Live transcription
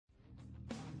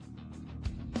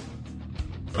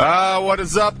What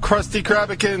is up, Krusty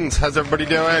Krabikins? How's everybody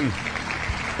doing?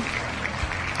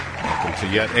 Welcome to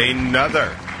yet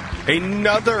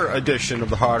another edition of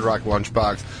the Hard Rock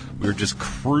Lunchbox. We're just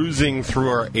cruising through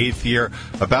our 8th year,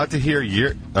 about to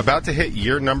hit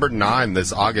year number 9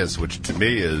 this August, which to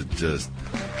me is just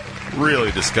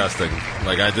really disgusting.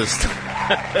 Like, I just...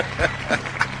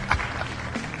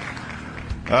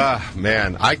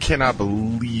 man, I cannot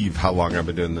believe how long I've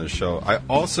been doing this show. I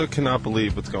also cannot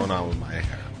believe what's going on with my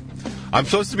hair. I'm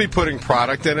supposed to be putting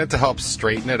product in it to help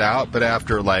straighten it out, but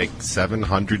after like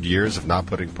 700 years of not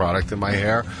putting product in my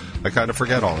hair, I kind of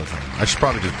forget all the time. I should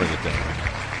probably just bring it down.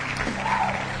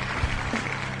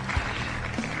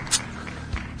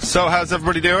 So, how's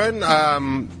everybody doing?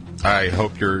 I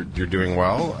hope you're doing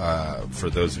well. For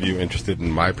those of you interested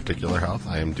in my particular health,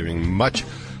 I am doing much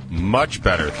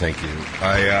better, thank you.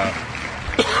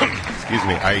 Excuse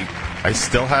me. I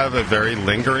still have a very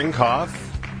lingering cough,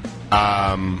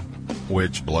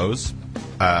 which blows.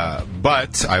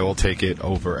 But I will take it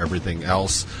over everything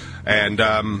else. And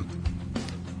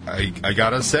I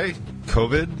gotta say,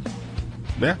 COVID,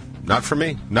 yeah, not for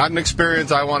me. Not an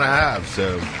experience I want to have.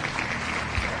 So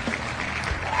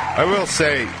I will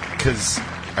say, because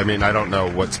I mean, I don't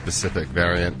know what specific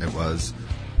variant it was.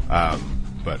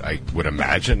 But I would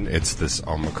imagine it's this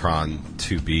Omicron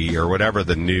 2B or whatever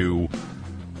the new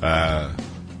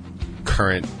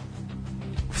current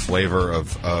flavor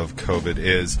of COVID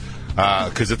is.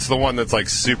 Because it's the one that's like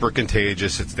super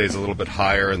contagious. It stays a little bit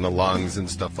higher in the lungs and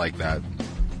stuff like that.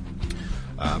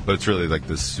 But it's really like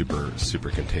this super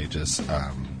contagious.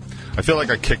 I feel like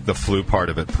I kicked the flu part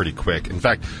of it pretty quick. In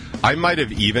fact, I might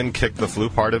have even kicked the flu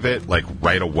part of it like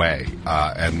right away,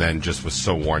 and then just was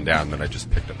so worn down that I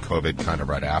just picked up COVID kind of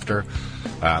right after.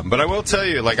 But I will tell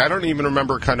you, like, I don't even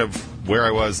remember kind of where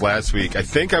I was last week. I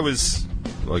think I was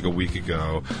like a week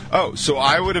ago. Oh, so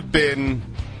I would have been...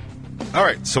 All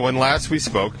right, so when last we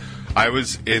spoke, I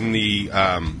was in the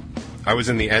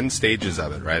end stages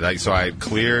of it, right? So I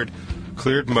cleared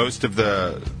most of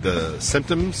the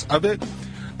symptoms of it.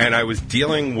 And I was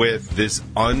dealing with this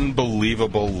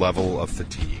unbelievable level of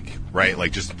fatigue, right?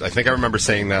 Like, just, I think I remember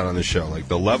saying that on the show. Like,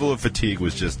 the level of fatigue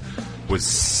was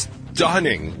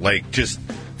stunning. Like, just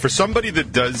for somebody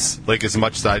that does like as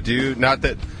much as I do. Not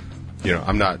that, you know,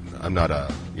 I'm not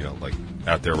you know, like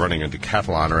out there running a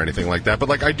decathlon or anything like that. But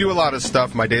like, I do a lot of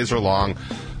stuff. My days are long,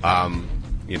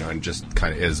 you know, and just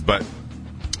kind of is. But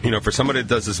you know, for somebody that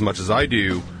does as much as I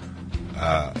do,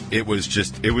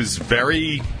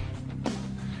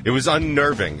 it was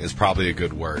unnerving is probably a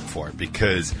good word for it,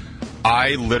 because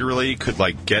I literally could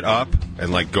like get up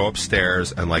and like go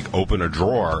upstairs and like open a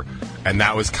drawer, and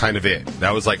that was kind of it.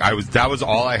 That was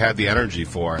all I had the energy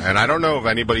for. And I don't know if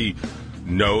anybody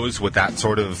knows what that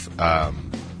sort of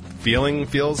feeling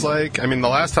feels like. I mean, the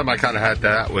last time I kind of had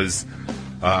that was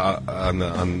on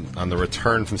the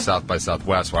return from South by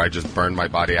Southwest, where I just burned my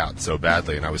body out so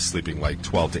badly, and I was sleeping like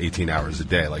 12 to 18 hours a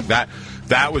day. Like that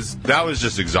was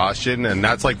just exhaustion, and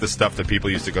that's like the stuff that people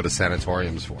used to go to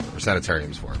sanitariums for.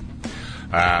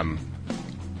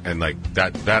 And like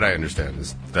that I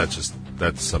understand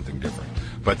that's something different.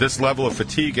 But this level of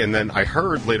fatigue, and then I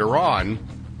heard later on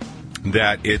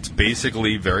that it's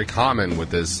basically very common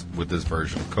with this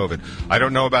version of COVID. I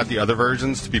don't know about the other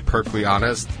versions, to be perfectly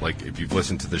honest. Like, if you've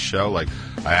listened to the show, like,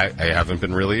 I haven't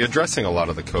been really addressing a lot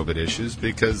of the COVID issues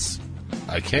because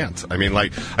I can't. I mean,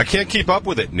 like, I can't keep up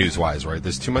with it news-wise, right?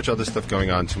 There's too much other stuff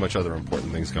going on, too much other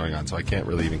important things going on, so I can't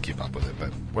really even keep up with it,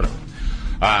 but whatever.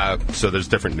 So there's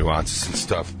different nuances and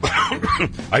stuff.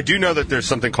 I do know that there's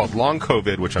something called long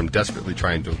COVID, which I'm desperately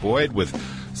trying to avoid with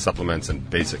supplements and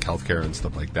basic healthcare and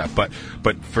stuff like that. But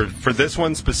for this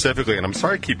one specifically, and I'm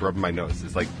sorry I keep rubbing my nose,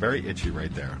 it's like very itchy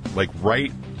right there. Like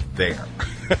right there.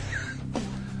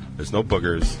 There's no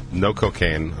boogers, no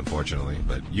cocaine, unfortunately.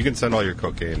 But you can send all your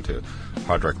cocaine to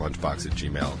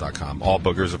hardrocklunchbox@gmail.com. All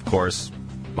boogers, of course.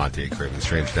 Monty Craven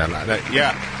Strange down.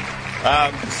 Yeah.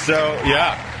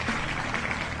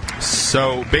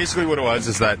 So basically what it was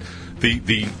is that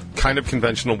the kind of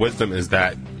conventional wisdom is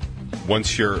that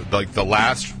once you're, like, the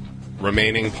last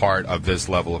remaining part of this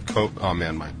level of COVID... Oh,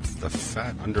 man, the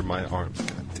fat under my arms.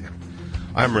 God damn.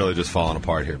 I'm really just falling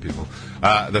apart here, people.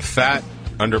 The fat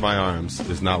under my arms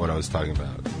is not what I was talking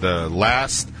about. The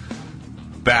last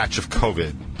batch of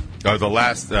COVID, or the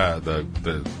last...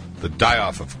 the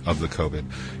die-off of the COVID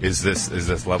is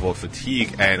this level of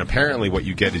fatigue, and apparently what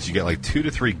you get is you get like 2 to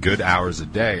 3 good hours a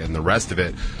day, and the rest of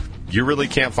it you really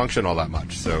can't function all that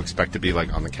much. So expect to be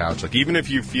like on the couch. Like even if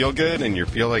you feel good and you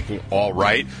feel like you're all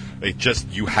right, it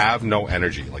just, you have no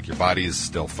energy. Like your body is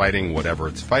still fighting whatever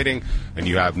it's fighting, and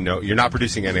you're not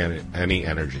producing any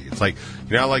energy. It's like,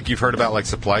 like you've heard about like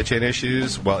supply chain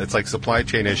issues. Well, it's like supply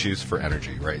chain issues for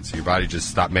energy, right? So your body just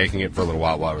stopped making it for a little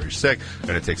while you're sick,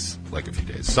 and it takes like a few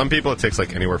days. Some people it takes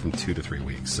like anywhere from 2 to 3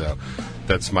 weeks. So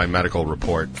that's my medical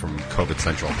report from COVID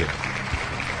Central here.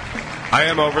 I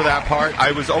am over that part.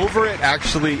 I was over it,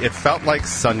 actually. It felt like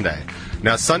Sunday.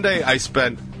 Now, Sunday I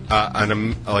spent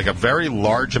a very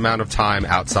large amount of time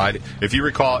outside. If you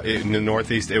recall, in the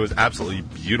Northeast, it was absolutely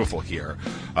beautiful here.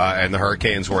 And the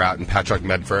Hurricanes were out in Patchogue,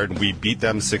 Medford. We beat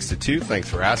them 6-2. Thanks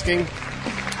for asking.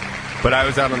 But I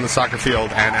was out on the soccer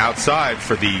field and outside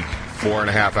for the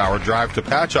 4.5-hour drive to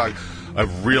Patchogue. A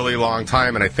really long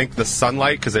time. And I think the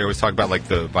sunlight, because they always talk about like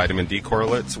the vitamin D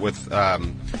correlates with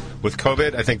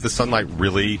COVID, I think the sunlight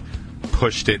really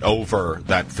pushed it over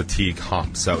that fatigue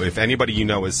hump. So if anybody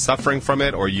is suffering from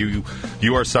it, or you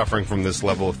are suffering from this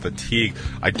level of fatigue,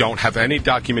 I don't have any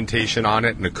documentation on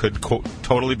it, and it could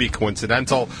totally be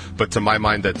coincidental, but to my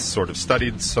mind that's sort of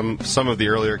studied some of the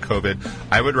earlier COVID,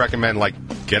 I would recommend like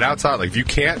get outside. Like if you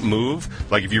can't move,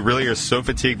 like if you really are so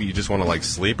fatigued that you just want to like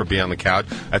sleep or be on the couch,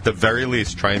 at the very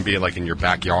least try and be like in your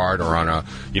backyard or on a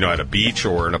at a beach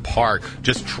or in a park.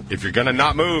 Just if you're gonna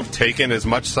not move, take in as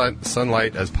much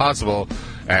sunlight as possible,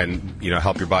 and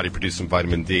help your body produce some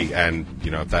vitamin D. And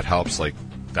if that helps, like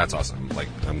that's awesome. Like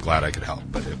I'm glad I could help.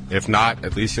 But if not,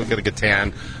 at least you'll get a good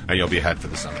tan and you'll be ahead for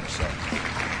the summer. So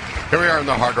here we are in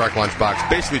the Hard Rock Lunchbox,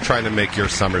 basically trying to make your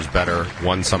summers better,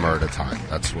 one summer at a time.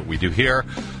 That's what we do here,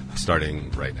 starting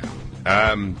right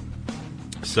now.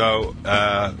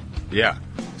 Yeah.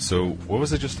 So what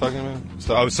was I just talking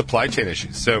about? Supply chain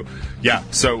issues. So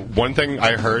one thing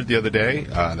I heard the other day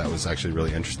that was actually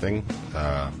really interesting.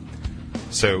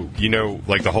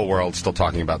 Like the whole world's still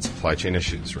talking about supply chain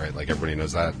issues, right? Like everybody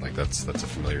knows that. Like that's a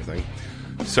familiar thing.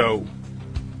 So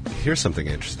here's something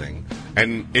interesting.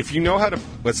 And if you know how to,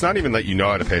 it's not even that you know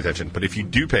how to pay attention, but if you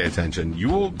do pay attention, you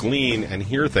will glean and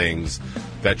hear things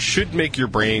that should make your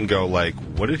brain go like,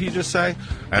 what did he just say?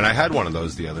 And I had one of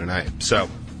those the other night. So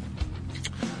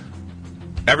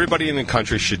everybody in the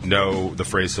country should know the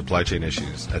phrase supply chain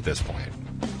issues at this point.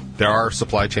 There are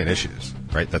supply chain issues,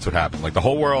 right? That's what happened. Like the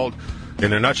whole world,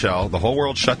 in a nutshell, the whole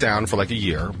world shut down for like a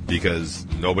year because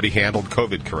nobody handled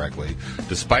COVID correctly.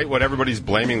 Despite what everybody's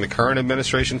blaming the current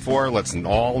administration for, let's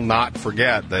all not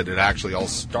forget that it actually all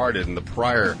started in the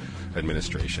prior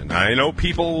administration. Now, I know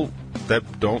people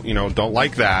that don't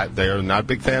like that. They are not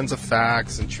big fans of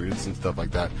facts and truths and stuff like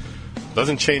that.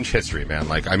 Doesn't change history, man.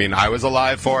 Like, I mean, I was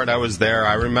alive for it. I was there.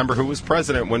 I remember who was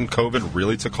president when COVID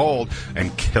really took hold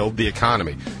and killed the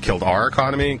economy. Killed our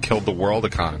economy and killed the world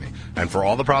economy. And for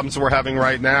all the problems we're having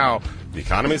right now, the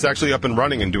economy is actually up and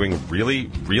running and doing really,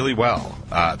 really well.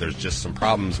 There's just some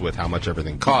problems with how much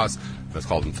everything costs. That's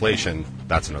called inflation.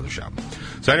 That's another show.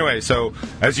 So anyway,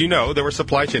 as you know, there were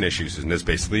supply chain issues, and this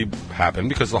basically happened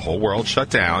because the whole world shut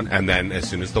down, and then as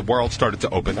soon as the world started to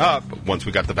open up, once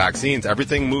we got the vaccines,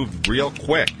 everything moved real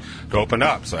quick to open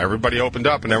up. So everybody opened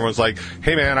up, and everyone's like,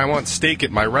 hey man, I want steak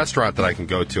at my restaurant that I can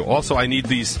go to. Also, I need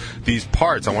these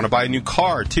parts. I want to buy a new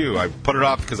car, too. I put it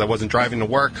off because I wasn't driving to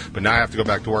work, but now I have to go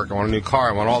back to work. I want a new car.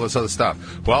 I want all this other stuff.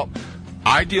 Well,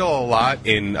 I deal a lot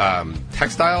in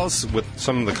textiles with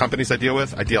some of the companies I deal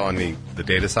with. I deal on the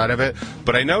data side of it.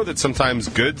 But I know that sometimes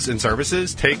goods and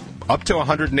services take up to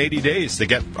 180 days to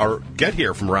get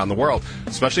here from around the world,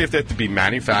 especially if they have to be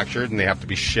manufactured and they have to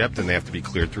be shipped and they have to be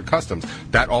cleared through customs.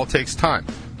 That all takes time.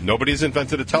 Nobody's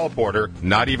invented a teleporter,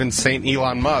 not even St.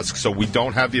 Elon Musk, so we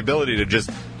don't have the ability to just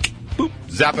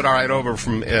zap it right over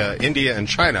from India and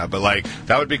China. But like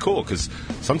that would be cool because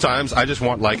sometimes I just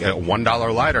want like a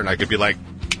 $1 lighter and I could be like,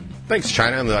 thanks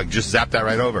China, and like just zap that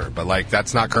right over. But like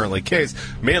that's not currently the case,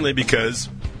 mainly because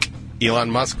Elon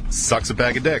Musk sucks a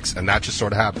bag of dicks, and that just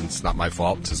sort of happens. It's not my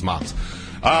fault, it's his mom's.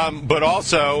 But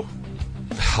also,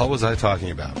 the hell was I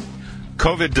talking about?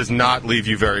 COVID does not leave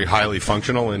you very highly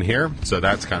functional in here, so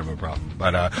that's kind of a problem.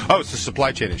 But it's the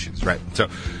supply chain issues, right? So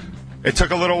it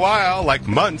took a little while, like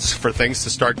months, for things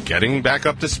to start getting back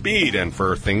up to speed and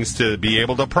for things to be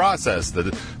able to process.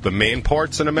 The main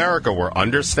ports in America were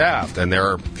understaffed, and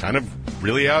they're kind of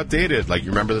really outdated. Like, you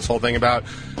remember this whole thing about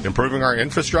improving our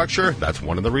infrastructure? That's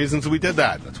one of the reasons we did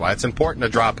that. That's why it's important to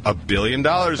drop $1 billion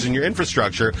in your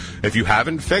infrastructure if you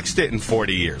haven't fixed it in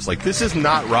 40 years. Like, this is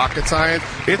not rocket science.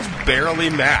 It's barely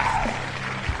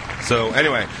math. So,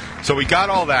 anyway, so we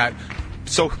got all that.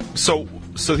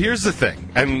 So here's the thing,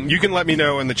 and you can let me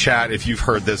know in the chat if you've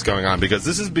heard this going on, because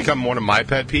this has become one of my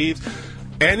pet peeves.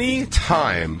 Any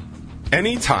time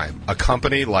anytime a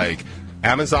company like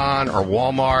Amazon or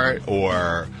Walmart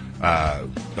or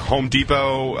Home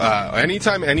Depot,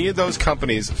 anytime any of those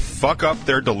companies fuck up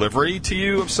their delivery to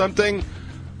you of something,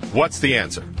 what's the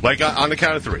answer? Like on the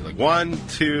count of three. Like 1,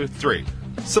 2, 3.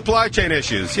 Supply chain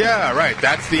issues. Yeah, right.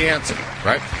 That's the answer,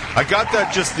 right? I got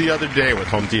that just the other day with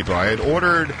Home Depot. I had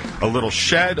ordered a little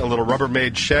shed, a little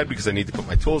Rubbermaid shed, because I need to put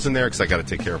my tools in there because I got to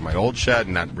take care of my old shed,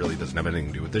 and that really doesn't have anything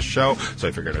to do with this show. So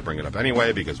I figured I'd bring it up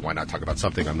anyway, because why not talk about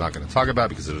something I'm not going to talk about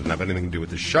because it doesn't have anything to do with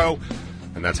this show,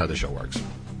 and that's how the show works.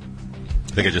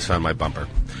 I think I just found my bumper.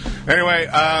 Anyway,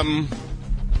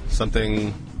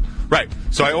 something... Right.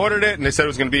 So I ordered it, and they said it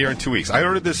was going to be here in 2 weeks. I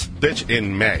ordered this bitch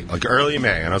in May, like early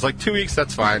May, and I was like, 2 weeks,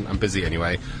 that's fine. I'm busy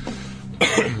anyway.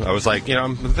 I was like,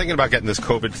 I'm thinking about getting this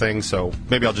COVID thing, so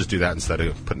maybe I'll just do that instead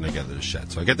of putting together the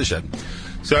shed. So I get the shed.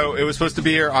 So it was supposed to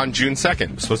be here on June 2nd.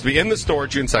 It was supposed to be in the store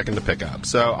June 2nd to pick up.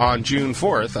 So on June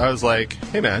 4th, I was like,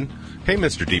 hey,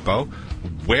 Mr. Depot,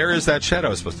 where is that shed I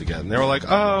was supposed to get? And they were like,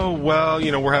 oh, well,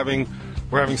 we're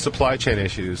having supply chain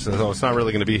issues, so it's not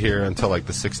really going to be here until like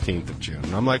the 16th of June.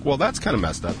 And I'm like, well, that's kind of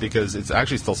messed up because it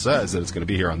actually still says that it's going to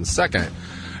be here on the 2nd.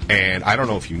 And I don't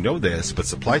know if you know this, but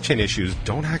supply chain issues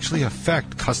don't actually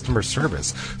affect customer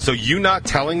service. So you not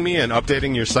telling me and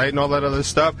updating your site and all that other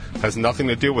stuff has nothing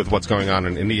to do with what's going on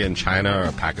in India and China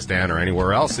or Pakistan or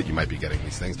anywhere else that you might be getting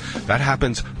these things. That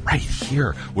happens right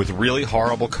here with really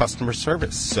horrible customer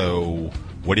service. So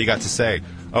what do you got to say?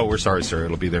 Oh, we're sorry, sir.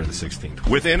 It'll be there the 16th.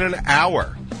 Within an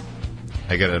hour,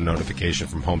 I get a notification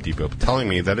from Home Depot telling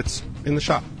me that it's in the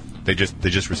shop. They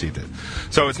just received it.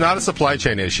 So it's not a supply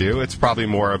chain issue. It's probably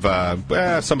more of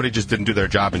somebody just didn't do their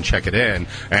job and check it in.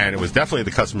 And it was definitely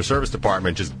the customer service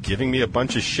department just giving me a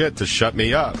bunch of shit to shut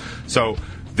me up. So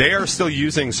they are still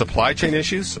using supply chain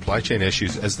issues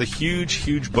as the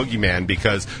huge boogeyman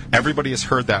because everybody has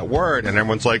heard that word and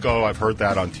everyone's like, oh, I've heard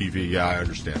that on TV. Yeah, I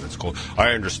understand. It's cool.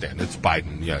 I understand. It's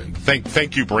Biden. Yeah.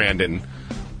 Thank you, Brandon.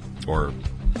 Or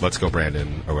let's go,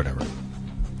 Brandon, or whatever.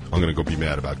 I'm going to go be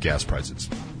mad about gas prices.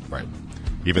 Right.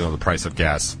 Even though the price of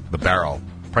gas,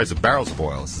 price of barrels of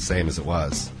oil is the same as it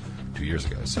was 2 years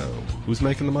ago. So who's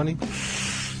making the money?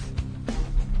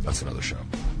 That's another show.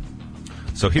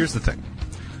 So here's the thing.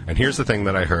 And here's the thing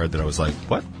that I heard that I was like,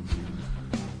 what?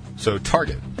 So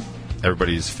Target,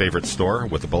 everybody's favorite store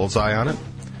with the bullseye on it.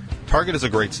 Target is a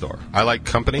great store. I like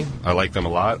company. I like them a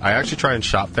lot. I actually try and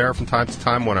shop there from time to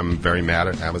time when I'm very mad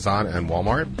at Amazon and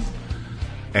Walmart.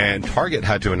 And Target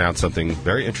had to announce something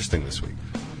very interesting this week.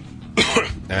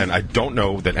 And I don't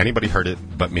know that anybody heard it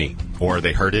but me, or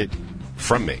they heard it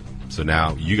from me. So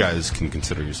now you guys can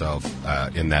consider yourself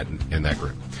in that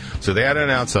group. So they had to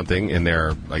announce something in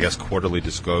their, I guess, quarterly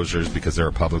disclosures because they're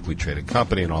a publicly traded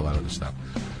company and all that other stuff.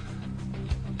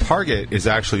 Target is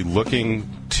actually looking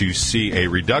to see a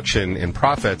reduction in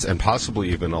profits and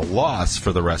possibly even a loss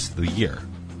for the rest of the year.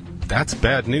 That's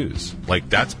bad news.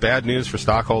 That's bad news for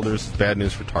stockholders, bad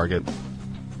news for Target.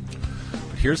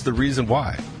 But here's the reason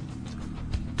why.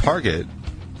 Target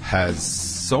has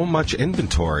so much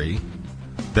inventory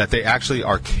that they actually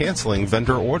are canceling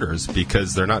vendor orders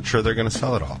because they're not sure they're going to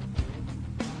sell it all.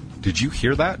 Did you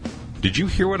hear that? Did you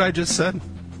hear what I just said?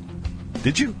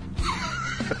 Did you?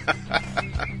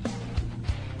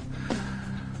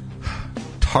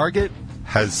 Target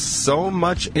has so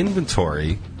much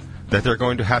inventory that they're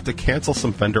going to have to cancel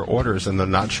some vendor orders and they're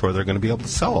not sure they're going to be able to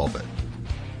sell all of it.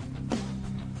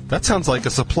 That sounds like a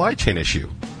supply chain issue,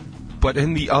 but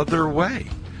in the other way.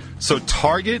 So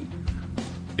Target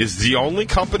is the only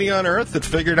company on earth that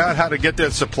figured out how to get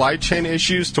their supply chain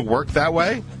issues to work that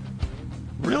way?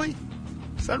 Really?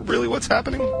 Is that really what's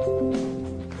happening?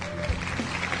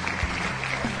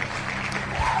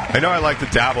 I know I like to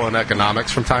dabble in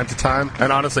economics from time to time,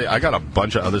 and honestly, I got a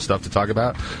bunch of other stuff to talk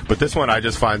about, but this one I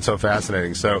just find so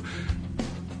fascinating. So,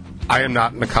 I am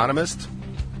not an economist.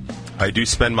 I do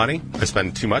spend money. I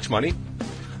spend too much money.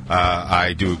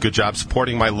 I do a good job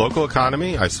supporting my local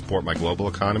economy. I support my global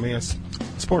economy. I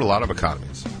support a lot of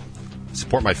economies. I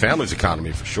support my family's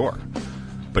economy for sure.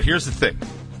 But here's the thing.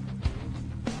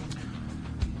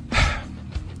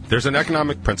 There's an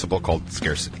economic principle called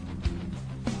scarcity.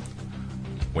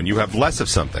 When you have less of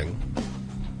something,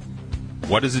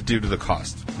 what does it do to the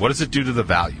cost? What does it do to the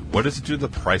value? What does it do to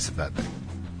the price of that thing?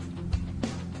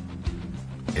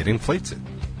 It inflates it.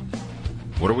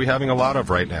 What are we having a lot of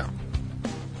right now?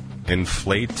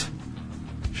 Inflation.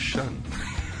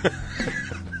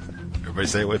 Everybody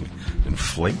say it with me.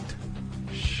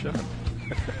 Inflation.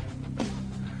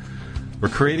 We're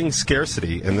creating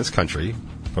scarcity in this country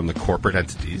from the corporate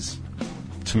entities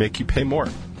to make you pay more.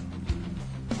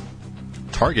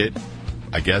 Target,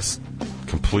 I guess,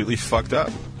 completely fucked up.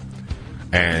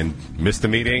 and missed a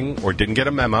meeting or didn't get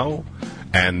a memo,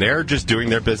 and they're just doing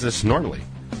their business normally.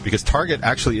 Because Target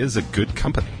actually is a good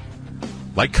company.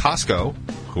 Like Costco,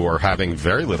 who are having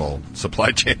very little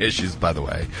supply chain issues, by the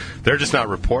way. They're just not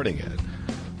reporting it.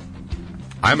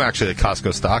 I'm actually a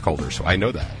Costco stockholder, so I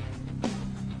know that.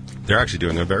 They're actually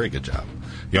doing a very good job.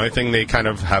 The only thing they kind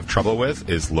of have trouble with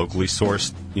is locally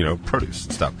sourced, produce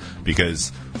and stuff,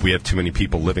 because we have too many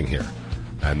people living here.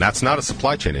 And that's not a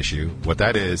supply chain issue. What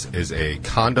that is a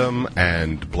condom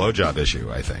and blowjob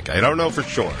issue, I think. I don't know for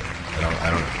sure. I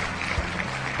don't know.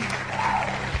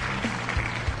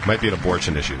 Might be an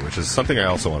abortion issue, which is something I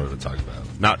also wanted to talk about.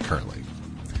 Not currently.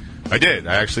 I did.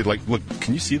 I actually, look,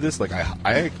 can you see this? I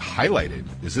highlighted.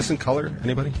 Is this in color?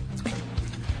 Anybody? Okay.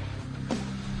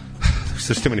 There's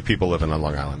just too many people living on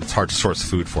Long Island. It's hard to source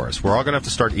food for us. We're all going to have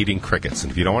to start eating crickets.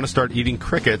 And if you don't want to start eating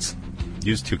crickets,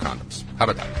 use 2 condoms. How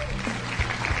about that?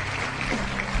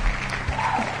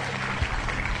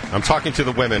 I'm talking to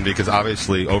the women because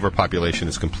obviously overpopulation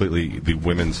is completely the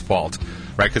women's fault,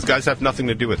 right? Because guys have nothing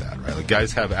to do with that, right?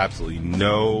 Guys have absolutely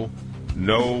no,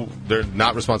 they're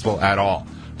not responsible at all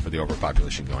for the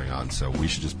overpopulation going on, so we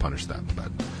should just punish them.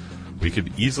 But we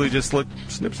could easily just snip,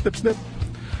 snip, snip.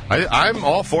 I'm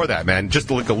all for that, man. Just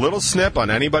a little snip on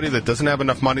anybody that doesn't have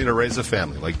enough money to raise a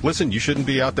family. Listen, you shouldn't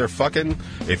be out there fucking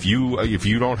if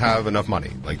you don't have enough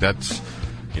money. That's...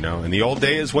 in the old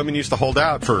days, women used to hold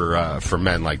out for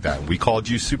men like that. We called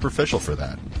you superficial for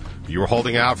that. You were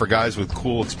holding out for guys with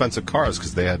cool, expensive cars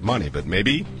because they had money. But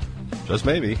maybe, just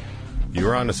maybe, you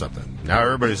were onto something. Now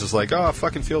everybody's just like, oh, it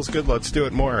fucking feels good. Let's do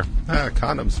it more.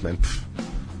 Condoms, man.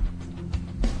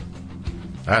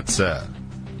 That's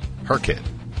her kid.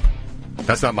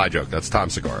 That's not my joke. That's Tom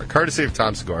Segura. Courtesy of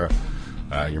Tom Segura,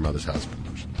 your mother's husband.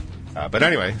 But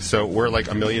anyway, so we're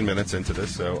a million minutes into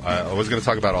this, so I was going to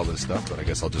talk about all this stuff, but I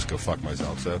guess I'll just go fuck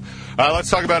myself. So let's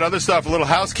talk about other stuff. A little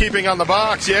housekeeping on the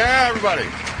box. Yeah, everybody.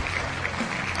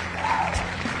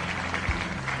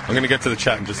 I'm going to get to the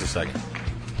chat in just a second.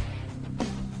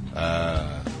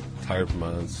 Tired for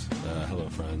months. Hello,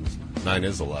 friends. 9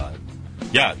 is a lot.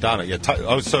 Yeah, Donna. Yeah.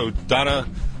 So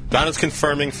Donna's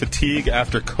confirming fatigue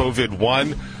after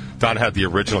COVID-1. Donna had the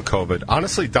original COVID.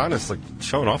 Honestly, Donna's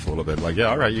showing off a little bit. Yeah,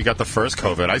 all right, you got the first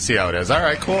COVID. I see how it is. All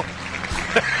right, cool.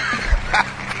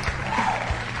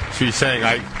 She's saying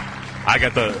I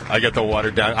got the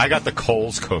watered down. I got the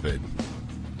Kohl's COVID.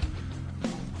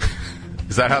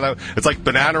 Is that how that? It's like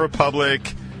Banana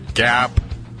Republic, Gap,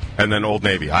 and then Old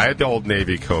Navy. I had the Old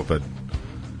Navy COVID.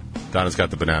 Donna's got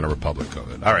the Banana Republic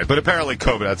COVID. All right, but apparently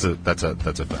COVID that's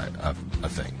a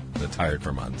thing. They're tired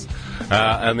for months.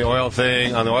 And the oil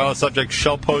thing, on the oil subject,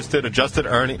 Shell posted adjusted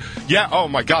earnings. Yeah, oh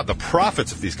my God, the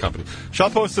profits of these companies.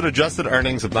 Shell posted adjusted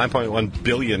earnings of $9.1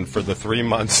 billion for the 3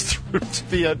 months through to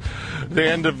the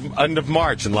end of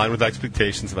March, in line with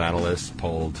expectations of analysts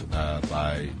polled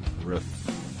by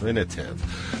Refinitiv.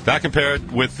 That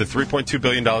compared with the $3.2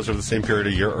 billion over the same period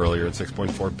a year earlier and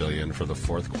 $6.4 billion for the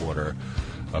fourth quarter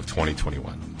of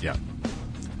 2021. Yeah.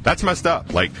 That's messed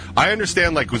up. I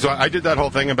understand, so I did that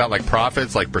whole thing about,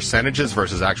 profits, percentages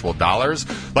versus actual dollars.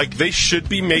 They should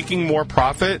be making more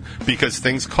profit because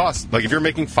things cost. If you're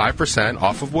making 5%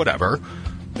 off of whatever,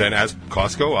 then as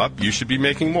costs go up, you should be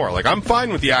making more. I'm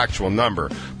fine with the actual number.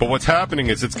 But what's happening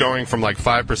is it's going from,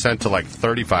 5% to,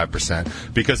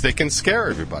 35% because they can scare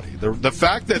everybody. The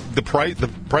fact that the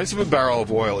price of a barrel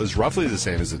of oil is roughly the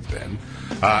same as it's been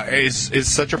is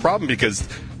such a problem because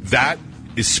that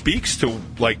speaks to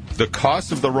the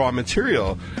cost of the raw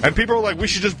material, and people are like, we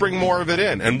should just bring more of it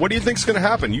in. And what do you think is going to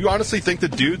happen? You honestly think the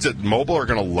dudes at Mobil are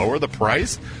going to lower the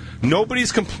price?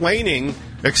 Nobody's complaining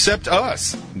except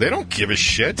us. They don't give a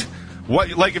shit. What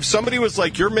if somebody was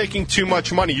like, you're making too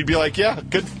much money, you'd be like, yeah,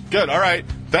 good, all right,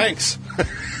 thanks.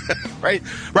 right?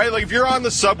 If you're on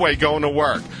the subway going to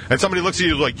work and somebody looks at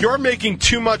you like, you're making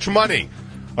too much money.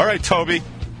 All right, Toby,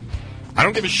 I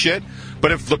don't give a shit.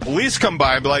 But if the police come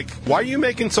by and be like, why are you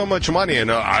making so much money?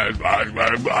 And I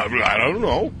don't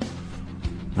know.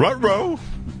 Ruh-roh.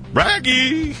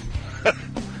 Raggy. I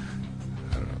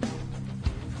don't know.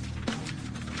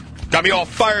 Got me all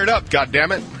fired up,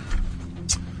 goddammit.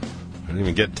 I didn't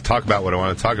even get to talk about what I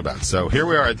want to talk about. So here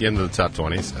we are at the end of the top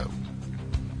 20. So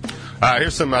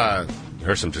here's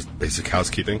some just basic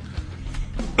housekeeping.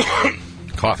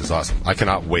 Cough is awesome. I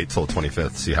cannot wait till the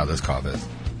 25th to see how this cough is.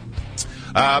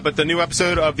 But the new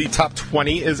episode of the Top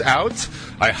 20 is out.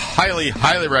 I highly,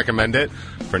 highly recommend it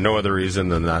for no other reason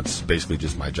than that's basically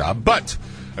just my job. But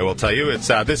I will tell you, it's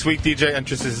this week DJ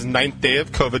enters his 9th day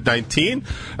of COVID-19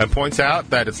 and points out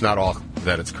that it's not all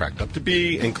that it's cracked up to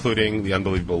be, including the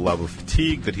unbelievable level of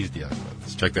fatigue that he's dealing with.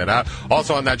 So check that out.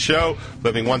 Also on that show,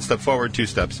 living one step forward, two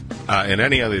steps in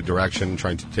any other direction,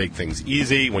 trying to take things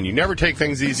easy when you never take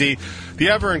things easy. The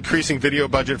ever-increasing video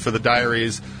budget for the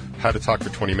diaries, how to talk for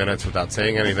 20 minutes without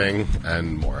saying anything,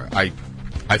 and more.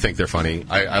 I think they're funny.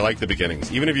 I like the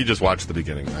beginnings. Even if you just watch the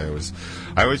beginning, I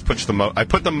always put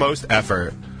the most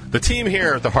effort. The team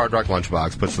here at the Hard Rock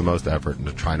Lunchbox puts the most effort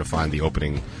into trying to find the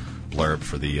opening blurb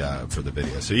for the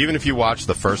video. So even if you watch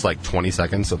the first 20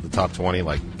 seconds of the top 20,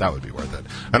 that would be worth it.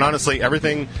 And honestly,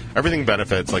 everything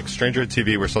benefits. Like Stranger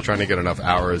TV, we're still trying to get enough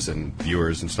hours and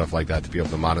viewers and stuff like that to be able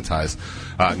to monetize.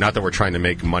 Not that we're trying to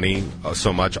make money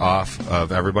so much off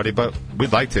of everybody, but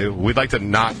we'd like to. We'd like to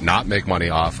not make money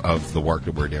off of the work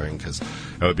that we're doing, because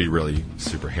it would be really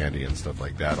super handy and stuff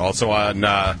like that. Also on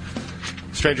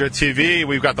Stranger TV,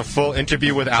 we've got the full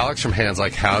interview with Alex from Hands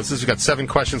Like Houses. We've got 7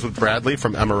 questions with Bradley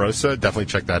from Emarosa. Definitely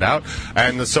check that out.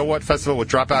 And the So What Festival with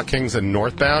Dropout Kings and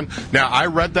Northbound. Now, I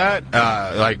read that,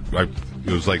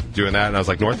 it was doing that, and I was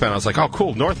like, Northbound. I was like, oh,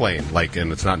 cool, North Lane.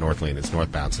 And it's not North Lane, it's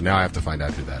Northbound. So now I have to find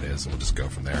out who that is, and we'll just go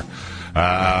from there.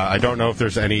 I don't know if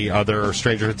there's any other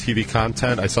Stranger TV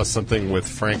content. I saw something with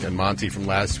Frank and Monty from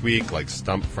last week, like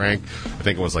Stump Frank. I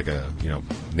think it was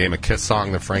name a Kiss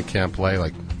song that Frank can't play.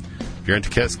 If you're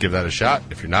into Kiss, give that a shot.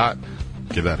 If you're not,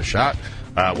 give that a shot.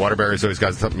 Waterbury's always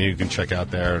got something you can check out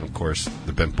there. And, of course,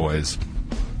 the Bimp Boys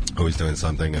always doing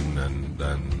something. And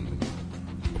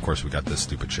of course, we got this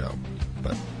stupid show.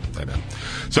 But I know.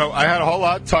 So I had a whole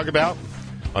lot to talk about,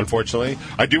 unfortunately.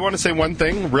 I do want to say one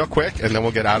thing real quick, and then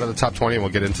we'll get out of the top 20 and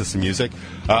we'll get into some music.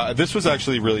 This was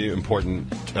actually really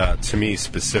important to me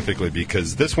specifically,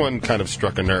 because this one kind of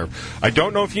struck a nerve. I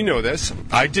don't know if you know this.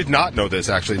 I did not know this,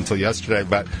 actually, until yesterday,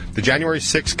 but the January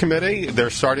 6th committee,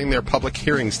 they're starting their public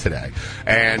hearings today.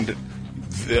 And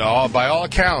by all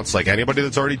accounts, anybody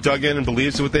that's already dug in and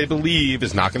believes what they believe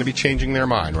is not going to be changing their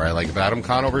mind, right? If Adam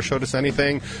Conover showed us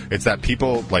anything, it's that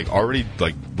people already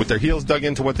with their heels dug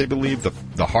into what they believe.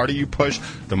 The harder you push,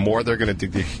 the more they're going to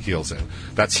dig their heels in.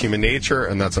 That's human nature,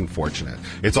 and that's unfortunate.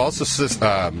 It's also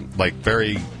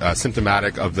very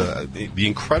symptomatic of the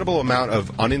incredible amount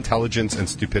of unintelligence and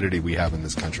stupidity we have in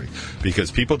this country,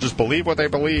 because people just believe what they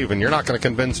believe, and you're not going to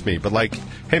convince me. But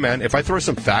hey man, if I throw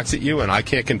some facts at you and I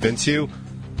can't convince you,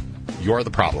 you're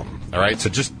the problem, all right? So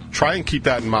just try and keep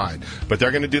that in mind. But they're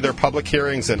going to do their public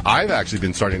hearings, and I've actually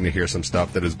been starting to hear some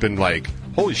stuff that has been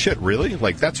holy shit, really?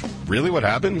 That's really what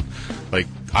happened?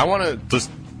 I want to just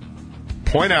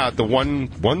point out the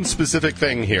one specific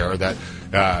thing here that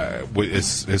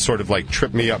is sort of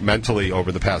tripped me up mentally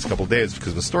over the past couple of days because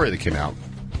of the story that came out.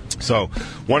 So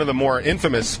one of the more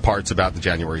infamous parts about the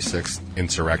January 6th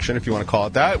insurrection, if you want to call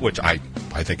it that, which I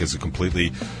think is a completely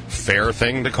fair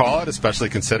thing to call it, especially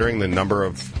considering the number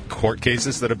of court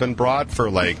cases that have been brought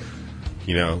for,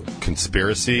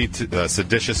 conspiracy,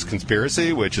 seditious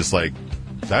conspiracy, which is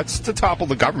that's to topple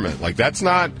the government. That's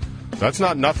not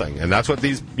nothing. And that's what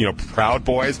these, Proud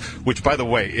Boys, which, by the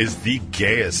way, is the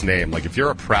gayest name. If you're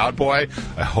a Proud Boy,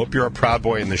 I hope you're a Proud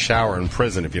Boy in the shower in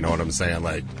prison, if you know what I'm saying.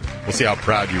 We'll see how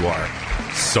proud you are.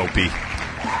 Soapy.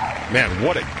 Man,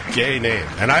 what a gay name.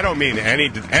 And I don't mean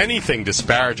anything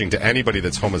disparaging to anybody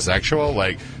that's homosexual.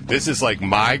 This is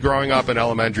my growing up in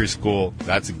elementary school.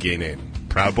 That's a gay name.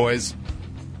 Proud Boys?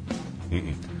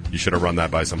 You should have run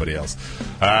that by somebody else.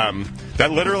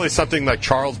 That literally is something like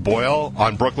Charles Boyle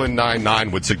on Brooklyn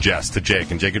Nine-Nine would suggest to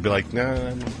Jake, and Jake would be like,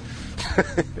 nah.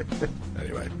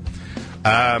 Anyway.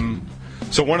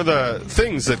 So one of the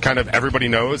things that kind of everybody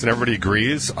knows and everybody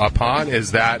agrees upon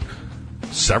is that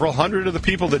several hundred of the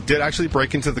people that did actually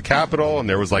break into the Capitol, and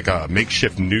there was a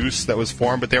makeshift noose that was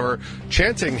formed, but they were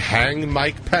chanting, "Hang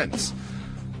Mike Pence."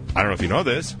 I don't know if you know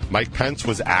this. Mike Pence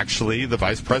was actually the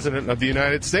Vice President of the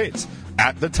United States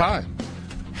at the time.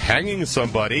 Hanging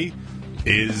somebody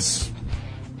is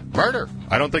murder.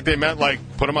 I don't think they meant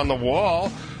put him on the wall,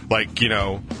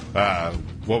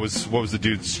 what was the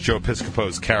dude, Joe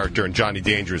Piscopo's character in Johnny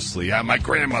Dangerously? Yeah, my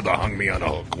grandmother hung me on a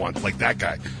hook once, that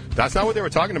guy. That's not what they were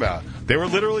talking about. They were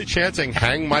literally chanting,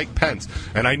 "Hang Mike Pence."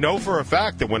 And I know for a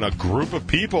fact that when a group of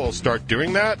people start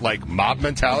doing that, mob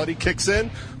mentality kicks in,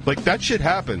 that shit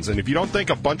happens. And if you don't think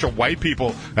a bunch of white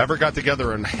people ever got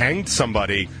together and hanged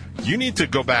somebody, you need to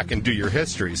go back and do your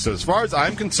history. So as far as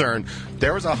I'm concerned,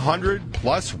 there was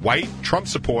 100+ white Trump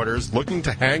supporters looking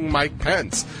to hang Mike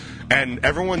Pence. And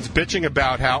everyone's bitching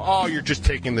about how, you're just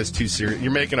taking this too serious.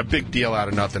 You're making a big deal out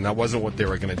of nothing. That wasn't what they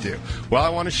were going to do. Well, I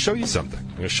want to show you something.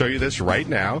 I'm going to show you this right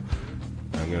now.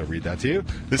 I'm going to read that to you.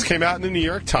 This came out in the New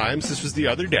York Times. This was the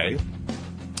other day.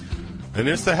 And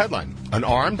here's the headline. An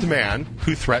armed man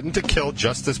who threatened to kill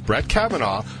Justice Brett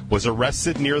Kavanaugh was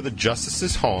arrested near the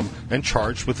justice's home and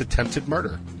charged with attempted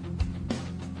murder.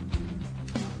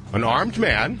 An armed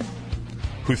man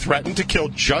who threatened to kill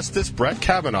Justice Brett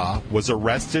Kavanaugh was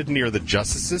arrested near the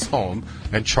justice's home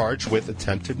and charged with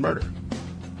attempted murder.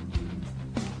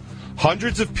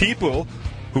 Hundreds of people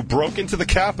who broke into the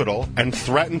Capitol and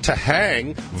threatened to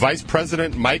hang Vice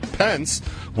President Mike Pence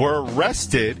were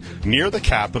arrested near the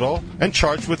Capitol and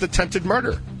charged with attempted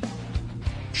murder.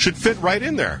 Should fit right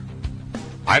in there.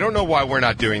 I don't know why we're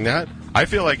not doing that. I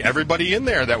feel like everybody in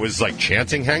there that was like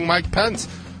chanting hang Mike Pence,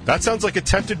 that sounds like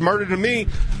attempted murder to me,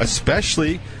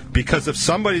 especially because if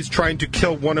somebody's trying to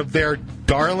kill one of their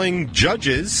darling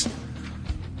judges,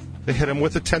 they hit him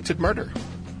with attempted murder.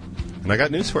 And I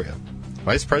got news for you.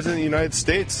 Vice President of the United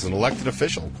States is an elected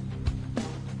official.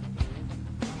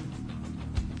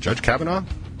 Judge Kavanaugh,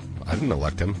 I didn't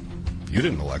elect him. You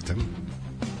didn't elect him.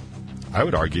 I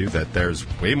would argue that there's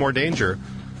way more danger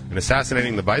in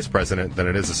assassinating the vice president than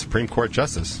it is a Supreme Court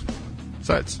justice.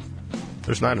 Besides,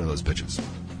 there's 9 of those bitches.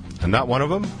 And not one of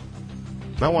them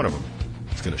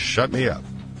is going to shut me up.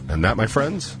 And that, my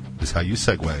friends, is how you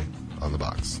segue on the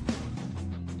box.